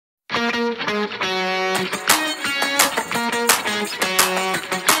Woo!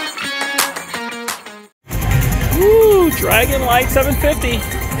 Dragon Light 750.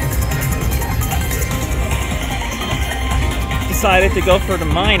 Decided to go for the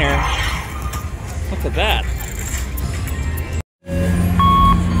minor. Look at that.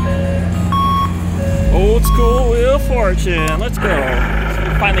 Old school Wheel of Fortune. Let's go.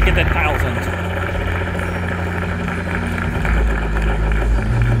 Let's finally get that 1,000.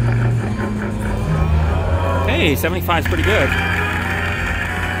 Hey, 75 is pretty good.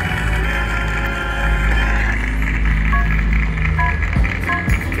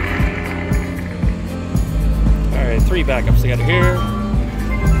 Alright, 3 backups together here.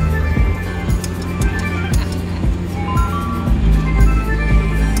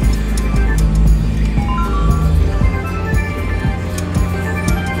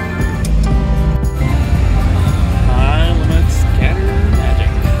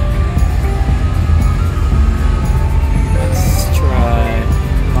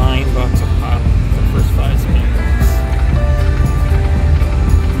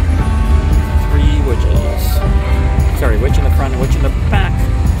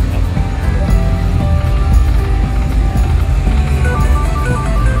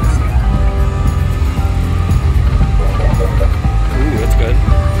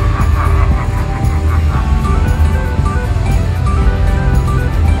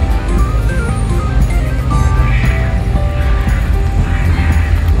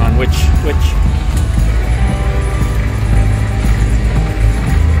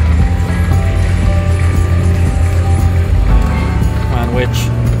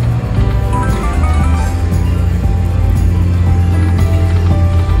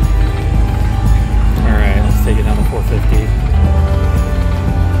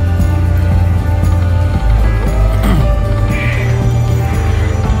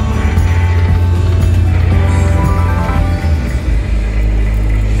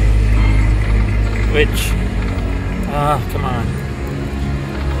 Come on.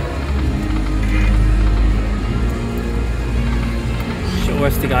 Show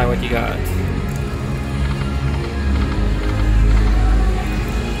us the guy what you got.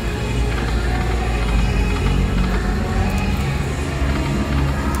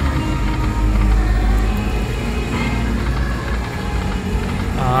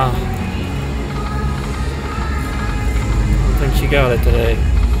 I don't think she got it today.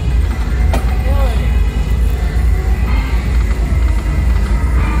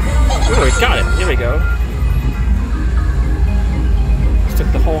 Oh, it got it. Here we go. Just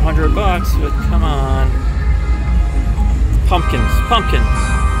took the whole $100, but come on. Pumpkins. Pumpkin.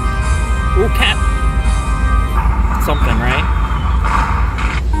 Ooh, cat. Something, right?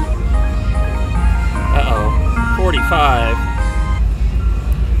 Uh-oh. 45.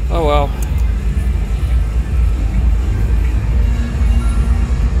 Oh, well.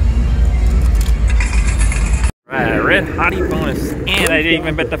 Alright, red Hottie bonus. And I didn't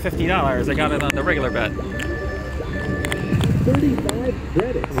even bet the $50. I got it on the regular bet. 35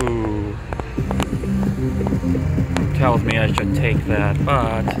 credits. Ooh. Tells me I should take that,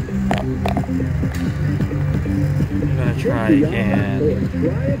 but I'm gonna try again.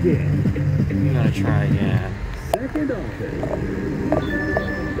 I'm gonna try again. Second offer.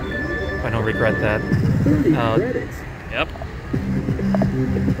 I don't regret that. 30 credits. Yep.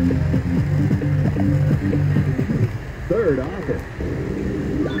 Third offer.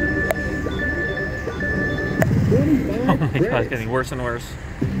 Oh my god, it's getting worse and worse.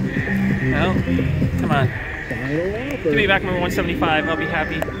 No, come on. Give me back my 175, I'll be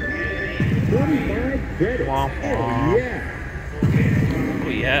happy. 25 credits. Womp womp. Oh yeah. Oh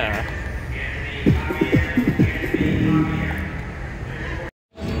yeah.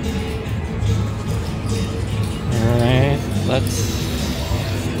 Alright, let's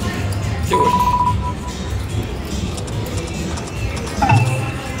do it.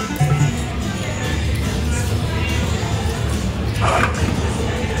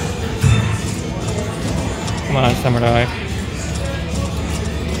 Come on, Samurai.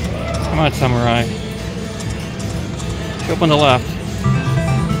 Come on, Samurai. Go up on the left.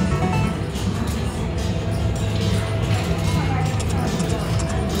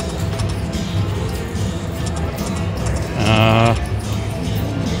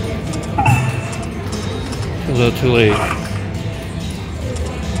 A little too late.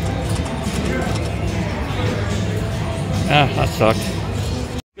 Ah, that sucked.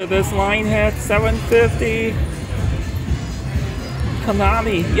 Look at this line hit, 750.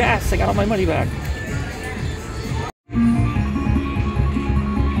 Konami, yes, I got all my money back.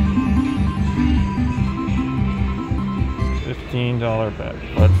 $15 bet.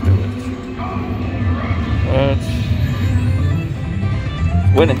 Let's do it. It's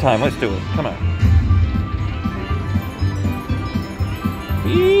winning time. Let's do it. Come on.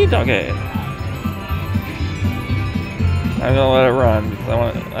 Wee doggy. I'm gonna let it run because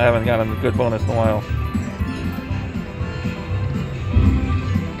I haven't gotten a good bonus in a while.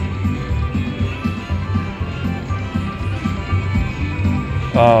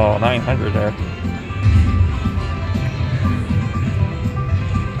 Oh, 900 there.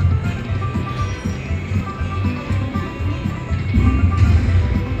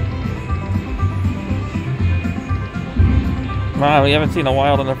 Wow, we haven't seen a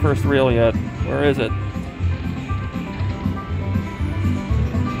wild on the first reel yet. Where is it?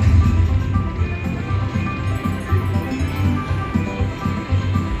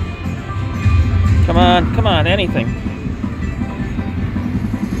 Come on, anything.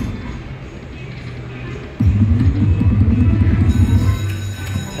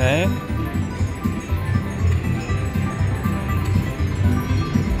 Okay.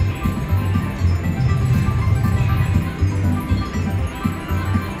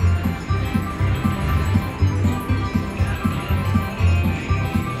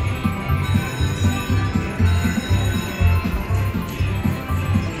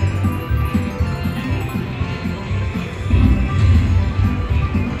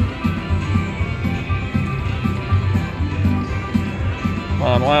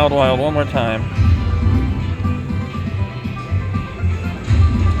 Come on, wild, wild, one more time.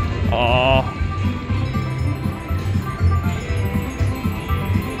 Aww.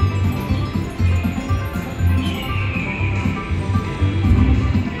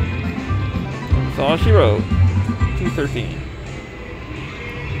 That's all she wrote. 213.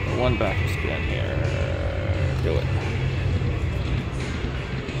 One back spin here. Do it.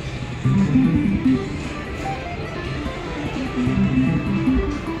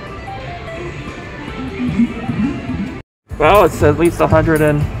 Well, it's at least 100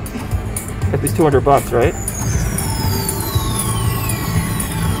 and at least 200 bucks, right?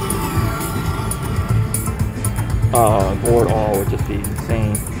 Board all would just be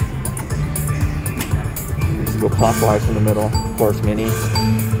insane. Just go clockwise from the middle. Of course, mini.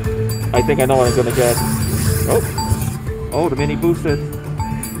 I think I know what I'm gonna get. Oh, the mini boosted.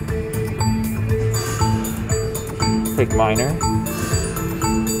 Take minor.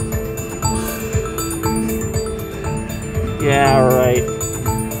 Yeah, right.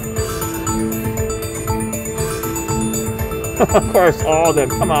 Of course, all of them.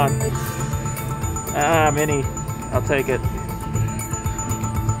 Come on. Ah, mini. I'll take it.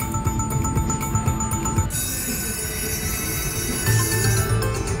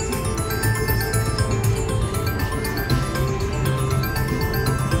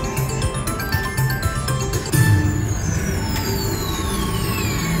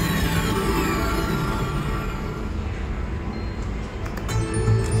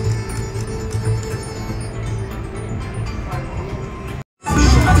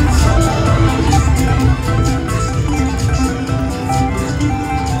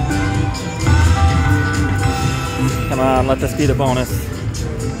 Let this be the bonus.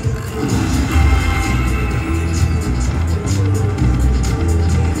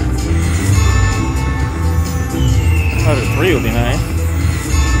 Another 3 would be nice.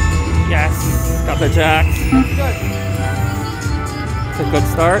 Yes, got the jack. Good. It's a good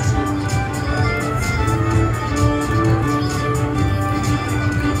start.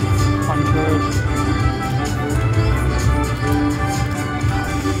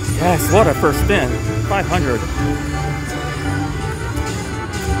 Yes, what a first spin. 500.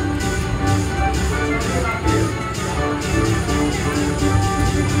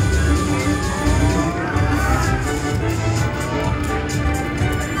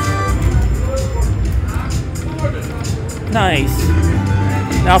 Nice.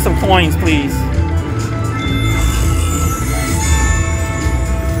 Now some coins, please.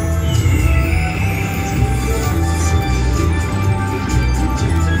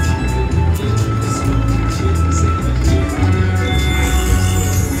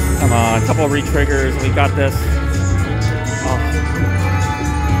 Come on, a couple of re-triggers and we got this. Oh.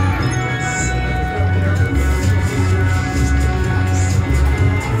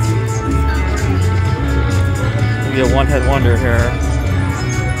 Maybe a one-hit wonder here.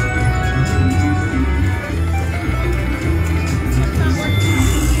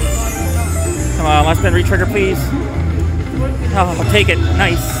 Come on, last spin re-trigger, please. Oh, I'll take it.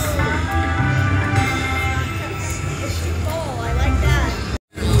 Nice.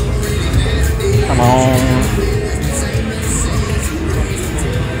 Come on.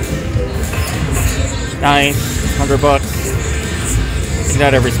 Nice. $100. You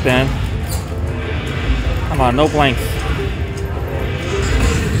got every spin. Come on, no blanks.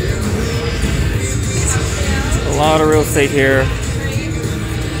 A lot of real estate here.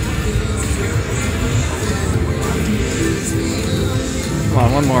 Come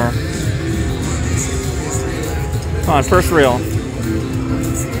on, one more. Come on, first reel.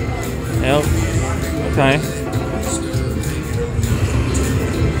 Yep. Okay.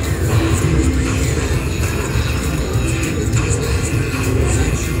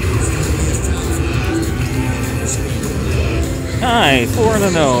 Nice, 4 in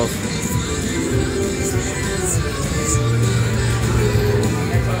the nose.